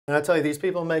And I tell you, these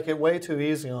people make it way too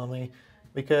easy on me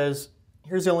because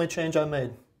here's the only change I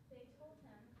made.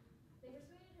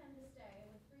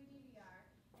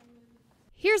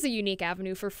 Here's a unique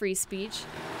avenue for free speech.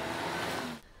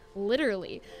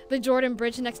 Literally, the Jordan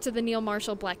Bridge next to the Neil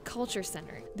Marshall Black Culture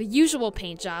Center. The usual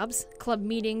paint jobs, club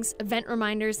meetings, event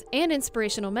reminders, and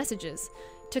inspirational messages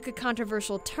took a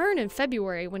controversial turn in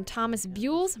February when Thomas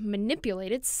Buells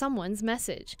manipulated someone's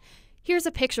message. Here's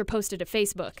a picture posted to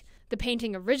Facebook. The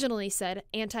painting originally said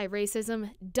anti-racism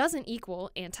doesn't equal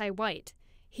anti-white.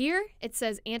 Here, it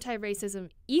says anti-racism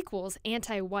equals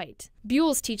anti-white.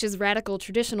 Buells teaches radical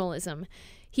traditionalism.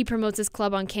 He promotes his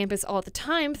club on campus all the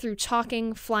time through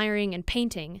chalking, flyering, and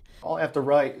painting. All I have to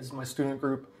write is my student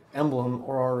group emblem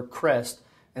or our crest,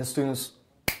 and students,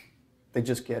 they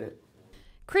just get it.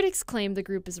 Critics claim the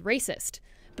group is racist,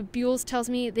 but Buells tells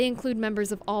me they include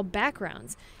members of all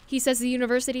backgrounds. He says the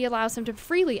university allows him to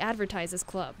freely advertise his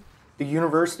club. The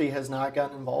university has not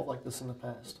gotten involved like this in the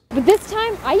past. But this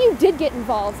time, IU did get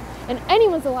involved, and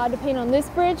anyone's allowed to paint on this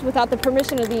bridge without the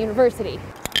permission of the university.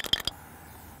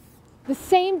 The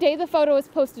same day the photo was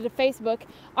posted to Facebook,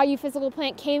 IU Physical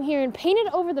Plant came here and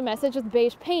painted over the message with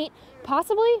beige paint,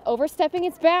 possibly overstepping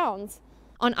its bounds.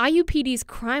 On IUPD's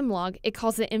crime log, it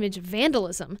calls the image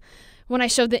vandalism. When I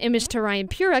showed the image to Ryan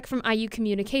Purek from IU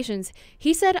Communications,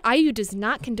 he said IU does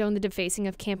not condone the defacing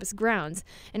of campus grounds,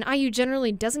 and IU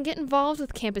generally doesn't get involved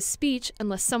with campus speech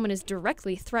unless someone is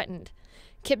directly threatened.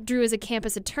 Kip Drew is a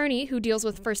campus attorney who deals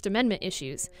with First Amendment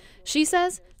issues. She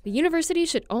says the university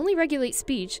should only regulate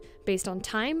speech based on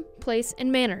time, place,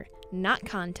 and manner, not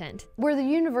content. Where the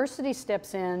university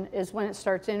steps in is when it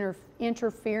starts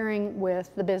interfering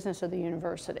with the business of the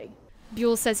university.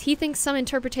 Buells says he thinks some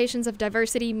interpretations of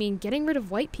diversity mean getting rid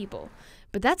of white people,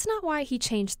 but that's not why he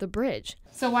changed the bridge.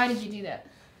 So why did you do that?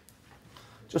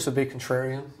 Just to be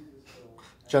contrarian,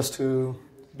 just to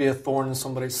be a thorn in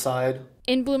somebody's side.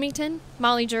 In Bloomington,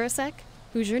 Molly Jurasek,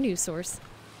 Hoosier News Source.